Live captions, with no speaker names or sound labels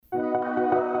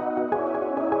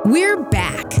We're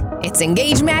back. It's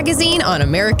Engage Magazine on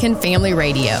American Family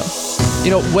Radio.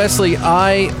 You know, Wesley,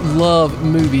 I love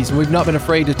movies, and we've not been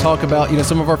afraid to talk about,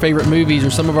 some of our favorite movies or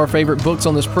some of our favorite books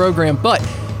on this program, but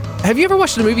have you ever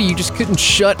watched a movie you just couldn't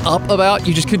shut up about?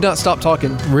 You just could not stop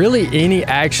talking? Really, any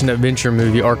action-adventure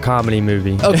movie or comedy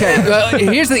movie. Okay,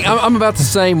 here's the thing. I'm about the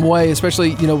same way,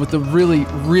 especially, with the really,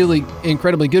 really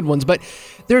incredibly good ones, but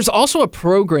there's also a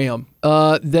program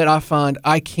that I find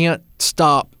I can't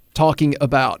stop talking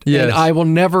about. Yes. And I will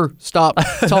never stop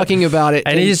talking about it.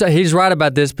 And he's right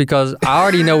about this because I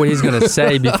already know what he's going to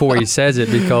say before he says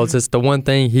it because it's the one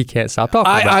thing he can't stop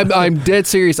talking about. I'm dead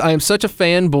serious. I am such a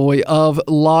fanboy of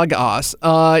Logos.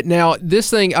 Now, this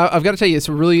thing, I've got to tell you, it's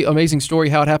a really amazing story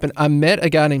how it happened. I met a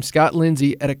guy named Scott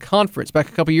Lindsay at a conference back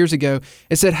a couple years ago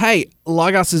and said, hey,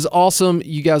 Logos is awesome.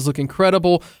 You guys look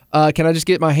incredible. Can I just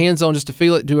get my hands on just to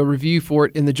feel it, do a review for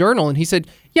it in the journal? And he said,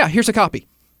 yeah, here's a copy.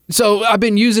 So I've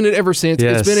been using it ever since.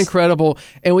 Yes. It's been incredible.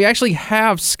 And we actually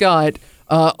have Scott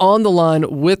on the line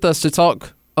with us to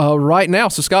talk right now.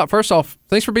 So, Scott, first off,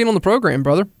 thanks for being on the program,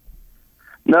 brother.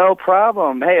 No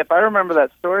problem. Hey, if I remember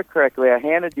that story correctly, I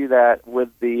handed you that with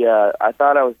the, I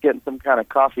thought I was getting some kind of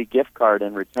coffee gift card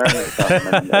in return or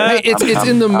something. And, hey, it's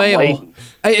in the mail.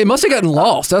 Hey, it must have gotten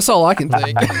lost. That's all I can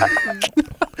think.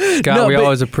 Scott, we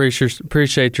always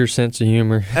appreciate your sense of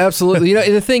humor. Absolutely.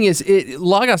 And the thing is,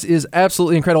 Logos is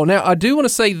absolutely incredible. Now, I do want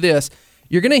to say this.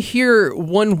 You're going to hear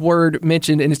one word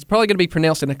mentioned, and it's probably going to be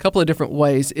pronounced in a couple of different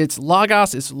ways. It's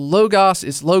Logos, it's Logos,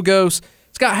 it's Logos.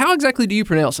 Scott, how exactly do you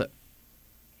pronounce it?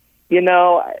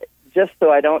 Just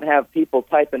so I don't have people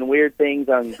typing weird things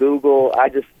on Google, I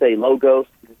just say Logos.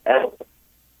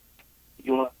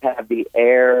 You want to have the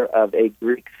air of a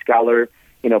Greek scholar.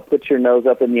 Put your nose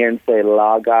up in the air and say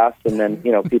Logos, and then,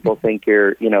 people think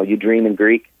you dream in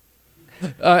Greek.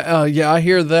 Yeah, I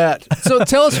hear that. So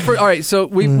tell us, all right, so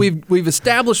we've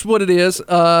established what it is,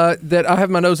 that I have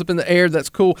my nose up in the air. That's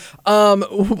cool.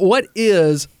 What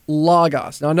is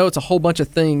Logos? Now, I know it's a whole bunch of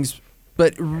things,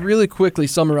 but really quickly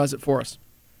summarize it for us.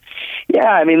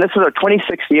 Yeah, this is our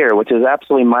 26th year, which is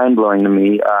absolutely mind-blowing to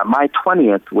me. My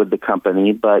 20th with the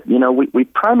company, but, we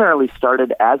primarily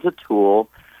started as a tool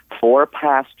for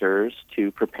pastors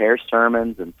to prepare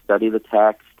sermons and study the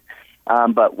text.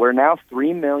 But we're now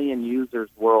 3 million users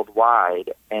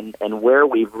worldwide, and where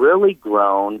we've really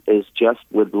grown is just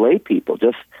with lay people,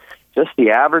 just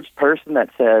the average person that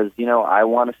says, I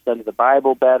want to study the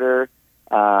Bible better,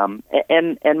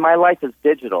 and my life is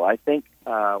digital. I think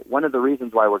one of the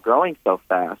reasons why we're growing so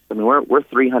fast, we're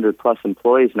 300 plus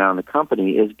employees now in the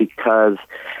company, is because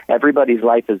everybody's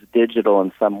life is digital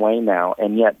in some way now,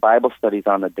 and yet Bible study's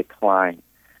on the decline.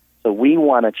 So we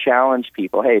want to challenge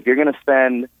people. Hey, if you're going to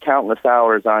spend countless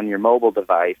hours on your mobile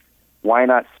device, why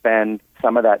not spend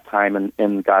some of that time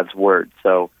in God's Word?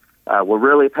 So we're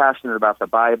really passionate about the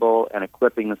Bible and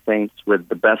equipping the saints with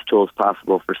the best tools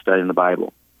possible for studying the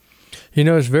Bible.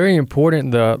 It's very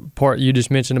important, the part you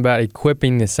just mentioned about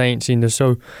equipping the saints.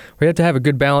 So we have to have a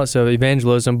good balance of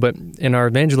evangelism, but in our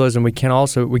evangelism, we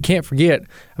can't forget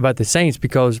about the saints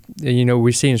because,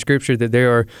 we see in Scripture that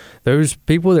there are those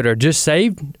people that are just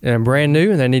saved and brand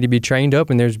new, and they need to be trained up,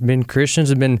 and there's been Christians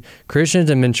and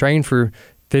been trained for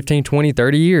 15, 20,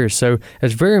 30 years. So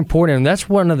it's very important, and that's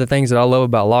one of the things that I love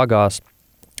about Logos,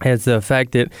 is the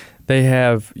fact that they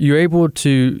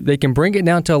can bring it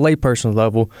down to a layperson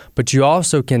level, but you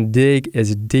also can dig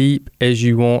as deep as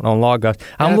you want on Logos.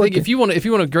 I think if you want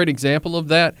a great example of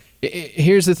that,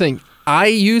 here's the thing. I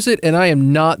use it, and I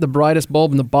am not the brightest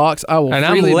bulb in the box. I will. And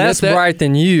freely I'm less bright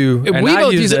than you. And we I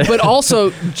both use it, but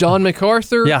also John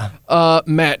MacArthur,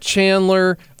 Matt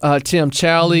Chandler, Tim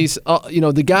Challies,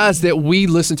 the guys that we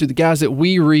listen to, the guys that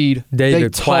we read, David they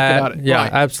talk Platt. about it. Yeah,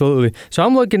 right. Absolutely. So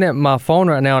I'm looking at my phone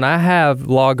right now, and I have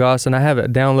Logos, and I have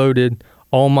it downloaded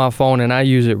on my phone, and I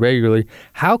use it regularly.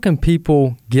 How can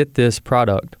people get this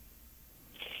product?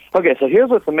 Okay, so here's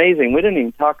what's amazing. We didn't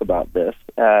even talk about this,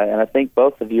 and I think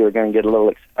both of you are going to get a little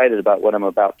excited about what I'm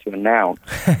about to announce.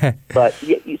 But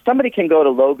somebody can go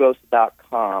to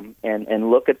logos.com and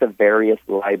look at the various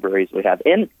libraries we have.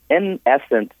 In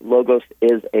essence, Logos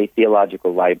is a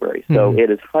theological library. So it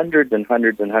is hundreds and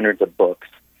hundreds and hundreds of books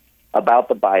about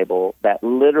the Bible that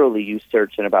literally you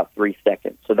search in about 3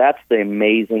 seconds. So that's the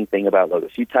amazing thing about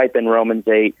Logos. You type in Romans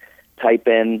 8, type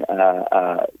in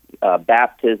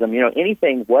baptism,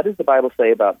 anything, what does the Bible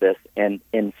say about this? And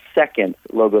in seconds,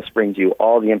 Logos brings you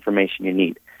all the information you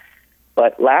need.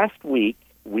 But last week,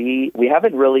 we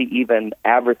haven't really even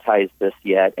advertised this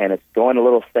yet, and it's going a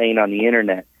little sane on the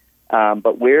internet,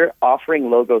 but we're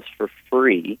offering Logos for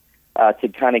free to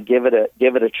kind of give it a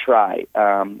try.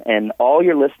 And all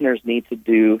your listeners need to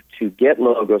do to get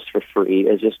Logos for free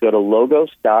is just go to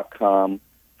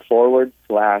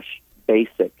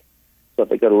logos.com/basic. So if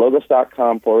they go to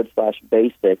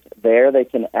logos.com/basic, there they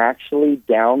can actually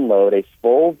download a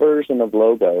full version of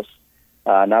Logos,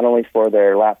 not only for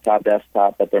their laptop,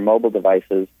 desktop, but their mobile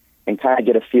devices, and kind of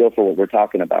get a feel for what we're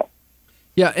talking about.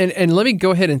 Yeah, and let me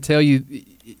go ahead and tell you,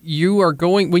 you are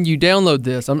going, when you download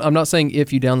this, I'm not saying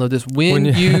if you download this, when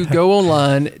you go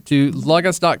online to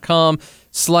logos.com/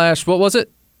 what was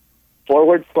it?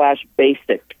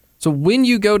 /basic. So when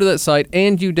you go to that site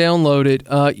and you download it,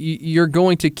 you're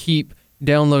going to keep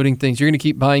downloading things. You're going to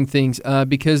keep buying things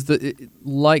because,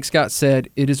 like Scott said,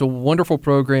 it is a wonderful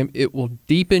program. It will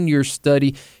deepen your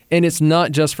study, and it's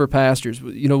not just for pastors.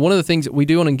 You know, one of the things that we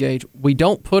do on Engage, we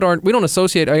don't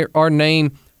associate our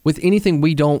name with anything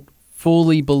we don't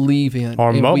fully believe in.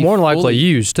 Or more likely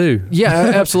use, too.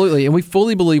 Yeah, absolutely. And we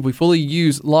fully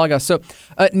use Logos. So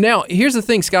now, here's the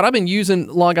thing, Scott. I've been using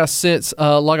Logos since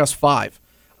Logos 5.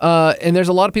 And there's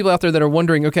a lot of people out there that are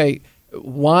wondering, okay,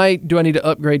 why do I need to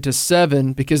upgrade to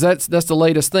 7? Because that's the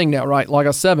latest thing now, right?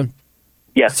 Logos 7.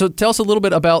 Yes. So tell us a little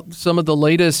bit about some of the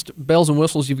latest bells and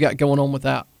whistles you've got going on with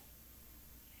that.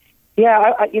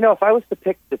 Yeah, if I was to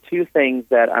pick the two things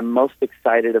that I'm most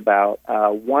excited about,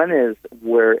 one is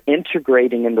we're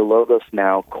integrating into Logos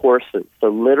now courses. So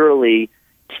literally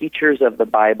teachers of the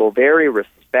Bible, very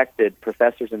respected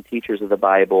professors and teachers of the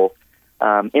Bible,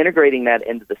 integrating that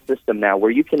into the system now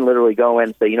where you can literally go in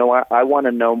and say, you know what, I want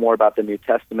to know more about the New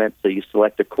Testament. So you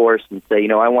select a course and say, you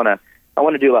know, I want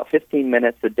to do about 15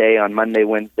 minutes a day on Monday,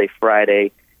 Wednesday,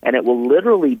 Friday, and it will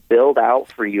literally build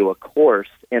out for you a course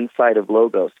inside of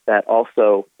Logos that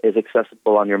also is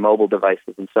accessible on your mobile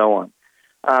devices and so on.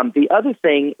 The other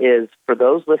thing is for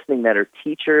those listening that are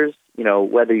teachers, you know,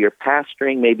 whether you're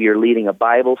pastoring, maybe you're leading a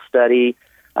Bible study,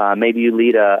 maybe you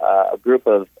lead a group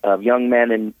of young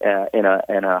men in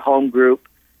a home group.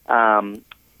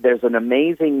 There's an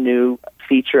amazing new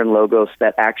feature in Logos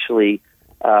that actually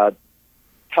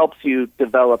helps you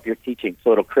develop your teaching.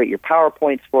 So it'll create your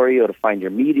PowerPoints for you. It'll find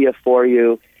your media for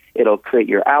you. It'll create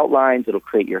your outlines. It'll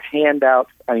create your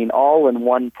handouts. I mean, all in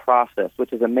one process,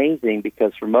 which is amazing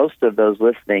because for most of those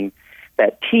listening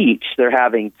that teach, they're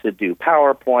having to do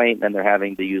PowerPoint and they're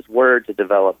having to use Word to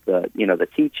develop the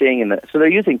teaching, and so they're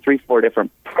using 3-4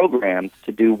 different programs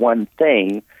to do one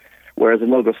thing. Whereas in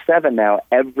Logos 7 now,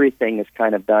 everything is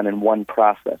kind of done in one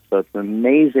process. So it's an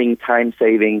amazing time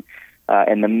saving,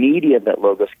 and the media that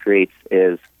Logos creates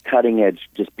is cutting edge,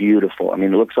 just beautiful. I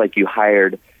mean, it looks like you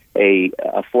hired a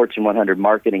Fortune 100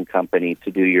 marketing company to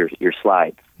do your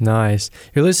slides. Nice.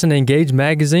 You're listening to Engage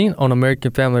Magazine on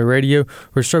American Family Radio.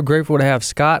 We're so grateful to have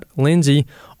Scott Lindsay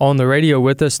on the radio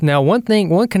with us. Now, one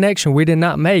connection we did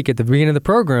not make at the beginning of the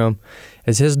program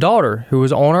is his daughter, who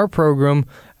was on our program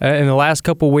in the last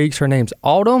couple of weeks. Her name's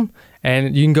Autumn,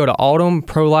 and you can go to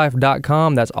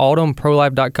autumnprolife.com. That's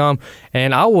autumnprolife.com,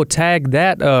 and I will tag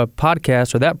that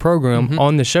podcast or that program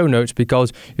on the show notes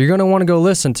because you're going to want to go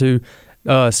listen to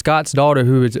Scott's daughter,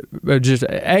 who is just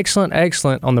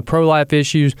excellent on the pro-life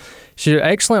issues. She's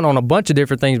excellent on a bunch of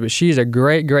different things, but she's a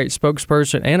great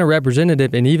spokesperson and a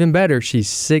representative, and even better, she's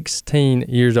 16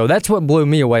 years old. That's what blew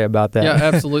me away about that. Yeah,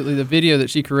 absolutely. The video that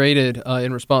she created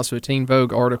in response to a Teen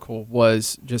Vogue article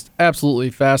was just absolutely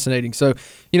fascinating. So,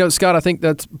 you know, Scott, I think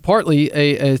that's partly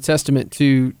a testament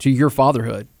to your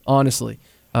fatherhood, honestly.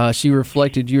 She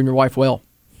reflected you and your wife well.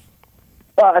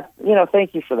 Well,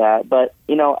 thank you for that. But,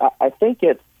 I think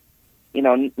it's,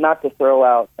 not to throw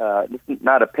out,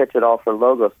 not a pitch at all for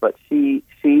Logos, but she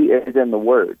is in the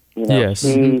Word. Yes,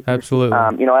 absolutely.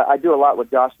 I do a lot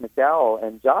with Josh McDowell,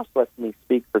 and Josh lets me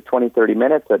speak for 20, 30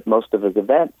 minutes at most of his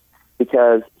events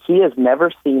because he has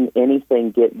never seen anything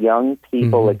get young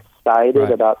people excited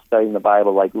about studying the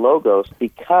Bible like Logos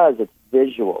because it's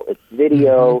visual, it's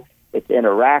video, it's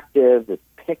interactive, it's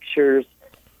pictures.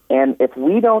 And if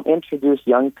we don't introduce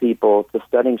young people to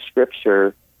studying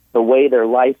Scripture the way their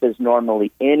life is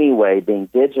normally anyway, being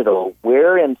digital,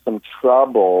 we're in some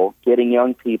trouble getting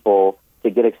young people to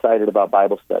get excited about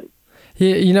Bible study.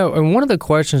 Yeah, and one of the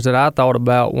questions that I thought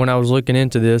about when I was looking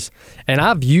into this, and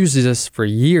I've used this for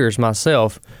years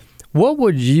myself, what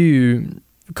would you...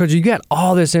 Because you got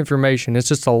all this information. It's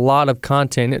just a lot of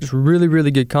content. It's really,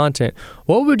 really good content.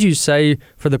 What would you say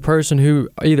for the person who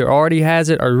either already has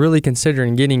it or really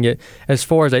considering getting it as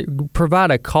far as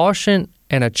provide a caution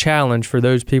and a challenge for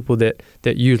those people that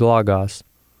use Logos?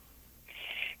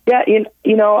 Yeah,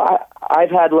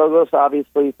 I've had Logos,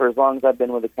 obviously, for as long as I've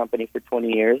been with the company for 20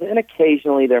 years. And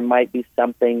occasionally there might be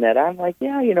something that I'm like,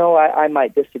 I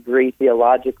might disagree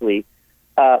theologically.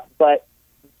 But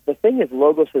the thing is,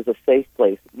 Logos is a safe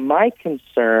place. My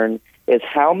concern is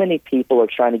how many people are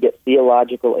trying to get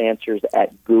theological answers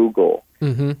at Google.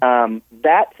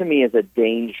 That, to me, is a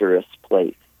dangerous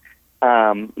place.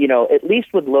 At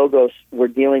least with Logos, we're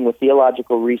dealing with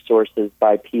theological resources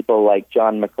by people like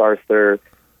John MacArthur,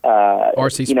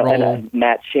 R.C. Sproul, and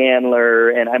Matt Chandler,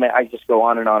 and I just go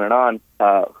on and on and on,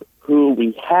 who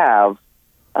we have.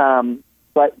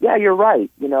 But yeah, you're right.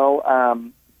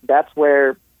 That's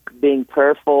where being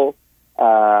prayerful,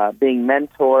 being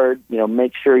mentored,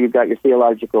 make sure you've got your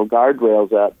theological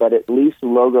guardrails up, but at least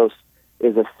Logos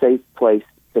is a safe place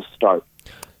to start.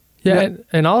 Yeah,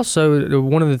 and also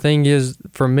one of the things is,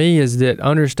 for me, is that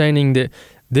understanding that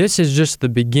this is just the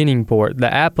beginning part.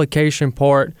 The application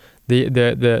part,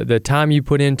 the time you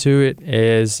put into it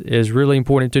is really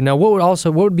important too. Now, what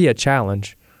would be a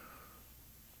challenge?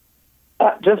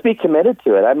 Just be committed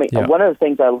to it. I mean, One of the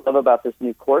things I love about this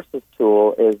new courses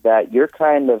tool is that you're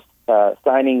kind of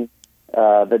signing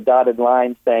the dotted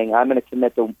line saying, I'm going to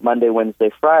commit to Monday,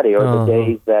 Wednesday, Friday, or the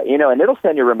days that, and it'll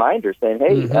send you reminders saying,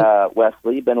 hey,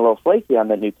 Wesley, you've been a little flaky on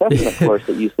that New Testament course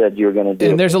that you said you were going to do.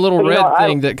 And there's a little red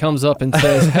thing that comes up and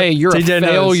says, hey, you're a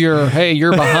failure. Hey,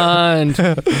 you're behind.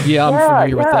 I'm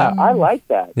familiar with that. I like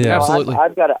that. Yeah, absolutely.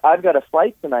 I've got a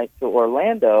flight tonight to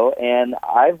Orlando, and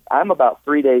I'm about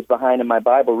 3 days behind in my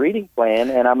Bible reading plan,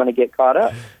 and I'm going to get caught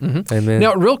up. Amen.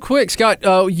 Now, real quick, Scott,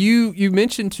 you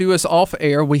mentioned to us off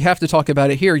air, we have to talk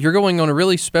about it here. You're going on a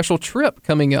really special trip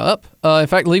coming up. In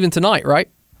fact, leaving tonight, right?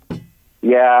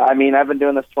 Yeah, I've been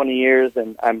doing this 20 years,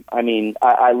 and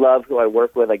I love who I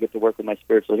work with. I get to work with my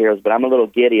spiritual heroes, but I'm a little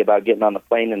giddy about getting on the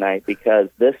plane tonight because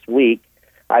this week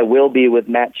I will be with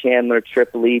Matt Chandler,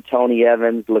 Trip Lee, Tony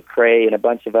Evans, Lecrae, and a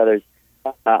bunch of others.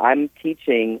 I'm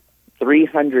teaching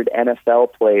 300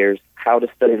 NFL players how to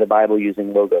study the Bible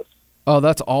using Logos. Oh,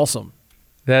 that's awesome.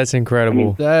 That's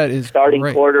incredible. That is starting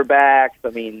great. Quarterbacks.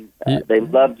 They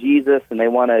love Jesus and they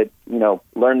want to,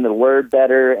 learn the Word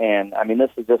better. And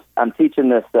this is I'm teaching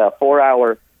this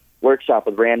 4-hour workshop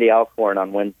with Randy Alcorn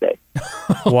on Wednesday.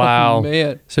 Wow,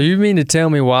 man! So you mean to tell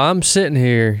me while I'm sitting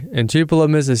here in Tupelo,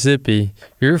 Mississippi,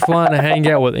 you're flying to hang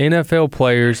out with NFL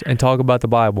players and talk about the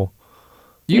Bible?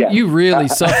 You really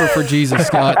suffer for Jesus,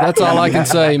 Scott. That's all I can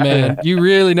say, man. You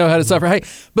really know how to suffer. Hey,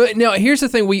 but now here's the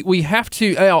thing. We have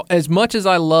to, as much as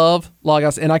I love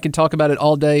Logos, and I can talk about it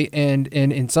all day, and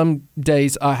in some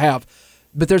days I have,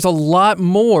 but there's a lot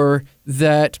more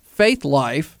that Faith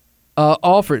Life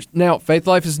offers. Now, Faith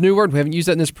Life is a new word. We haven't used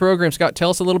that in this program. Scott,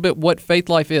 tell us a little bit what Faith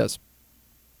Life is.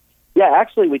 Yeah,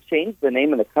 actually, we changed the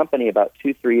name of the company about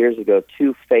 2-3 years ago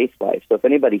to Faith Life. So if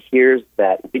anybody hears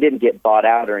that, we didn't get bought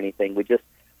out or anything.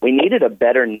 We needed a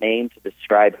better name to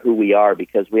describe who we are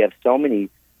because we have so many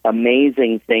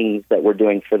amazing things that we're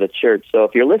doing for the church. So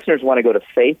if your listeners want to go to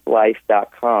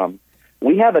faithlife.com,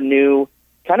 we have a new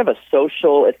kind of a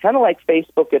social, it's kind of like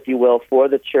Facebook, if you will, for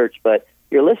the church, but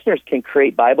your listeners can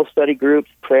create Bible study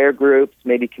groups, prayer groups,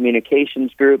 maybe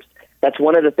communications groups. That's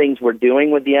one of the things we're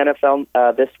doing with the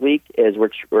NFL this week is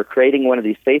we're creating one of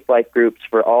these Faith Life groups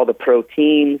for all the pro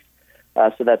teams,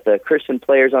 so that the Christian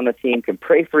players on the team can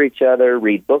pray for each other,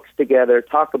 read books together,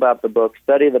 talk about the book,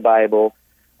 study the Bible.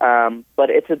 But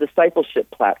it's a discipleship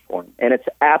platform, and it's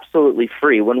absolutely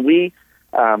free. When we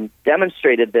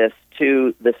demonstrated this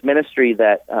to this ministry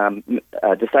that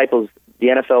disciples the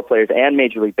NFL players and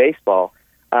Major League Baseball,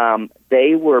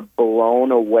 they were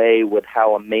blown away with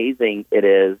how amazing it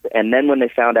is. And then when they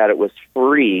found out it was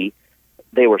free,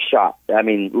 they were shocked.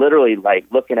 Literally,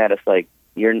 looking at us like,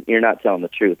 You're not telling the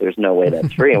truth. There's no way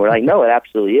that's free. And we're like, no, it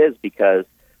absolutely is because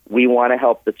we want to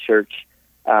help the church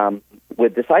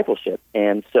with discipleship.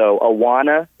 And so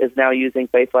Awana is now using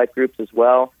Faith Life groups as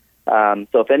well.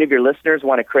 So if any of your listeners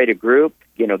want to create a group,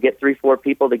 get 3-4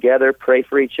 people together, pray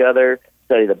for each other,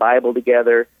 study the Bible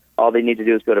together, all they need to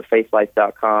do is go to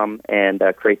faithlife.com and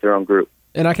create their own group.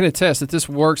 And I can attest that this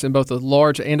works in both a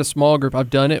large and a small group. I've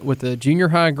done it with the junior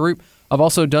high group. I've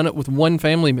also done it with one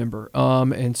family member.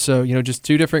 And so, just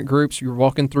 2 different groups. You're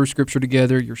walking through Scripture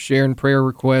together. You're sharing prayer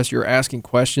requests. You're asking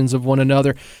questions of one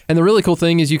another. And the really cool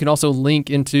thing is you can also link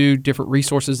into different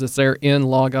resources that's there in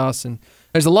Logos. And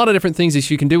there's a lot of different things that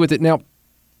you can do with it. Now,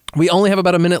 we only have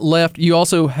about a minute left. You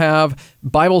also have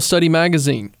Bible Study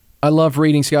Magazine. I love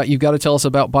reading, Scott. You've got to tell us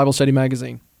about Bible Study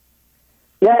Magazine.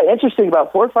 Yeah, interesting.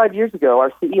 About 4 or 5 years ago,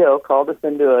 our CEO called us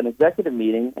into an executive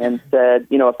meeting and said,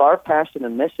 if our passion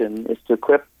and mission is to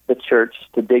equip the church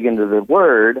to dig into the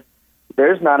Word,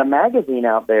 there's not a magazine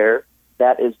out there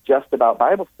that is just about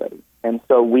Bible study. And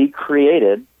so we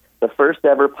created the first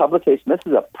ever publication. This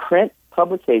is a print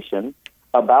publication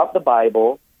about the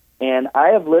Bible, and I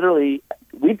have literally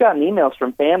we've gotten emails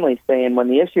from families saying when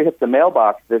the issue hits the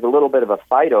mailbox, there's a little bit of a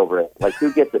fight over it. Like,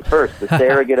 who gets it first? Does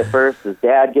Sarah get it first? Does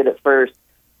Dad get it first?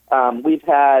 We've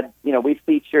had, we've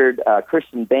featured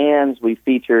Christian bands. We've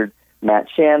featured Matt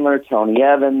Chandler, Tony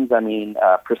Evans,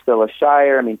 Priscilla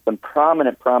Shire, some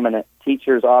prominent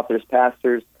teachers, authors,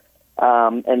 pastors.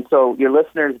 And so your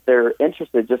listeners, if they're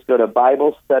interested, just go to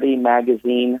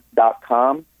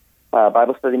BibleStudyMagazine.com.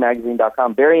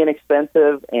 BibleStudyMagazine.com. Very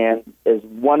inexpensive and is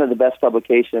one of the best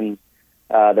publications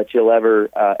that you'll ever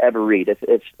read.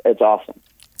 It's awesome.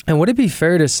 And would it be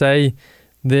fair to say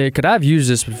that, could I've used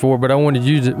this before, but I wanted to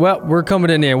use it? Well, we're coming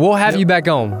in there. We'll have you back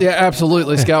on. Yeah,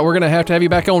 absolutely, Scott. We're going to have you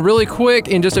back on really quick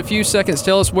in just a few seconds.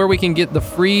 Tell us where we can get the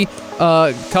free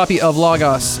copy of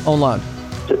Logos online.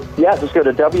 Just go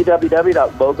to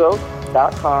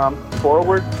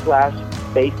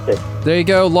www.logos.com/basic. There you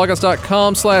go,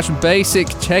 logos.com/basic.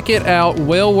 Check it out.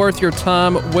 Well worth your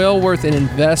time, well worth an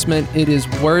investment. It is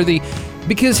worthy.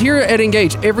 Because here at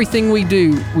Engage, everything we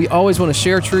do, we always want to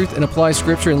share truth and apply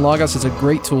Scripture, and Logos is a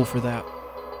great tool for that.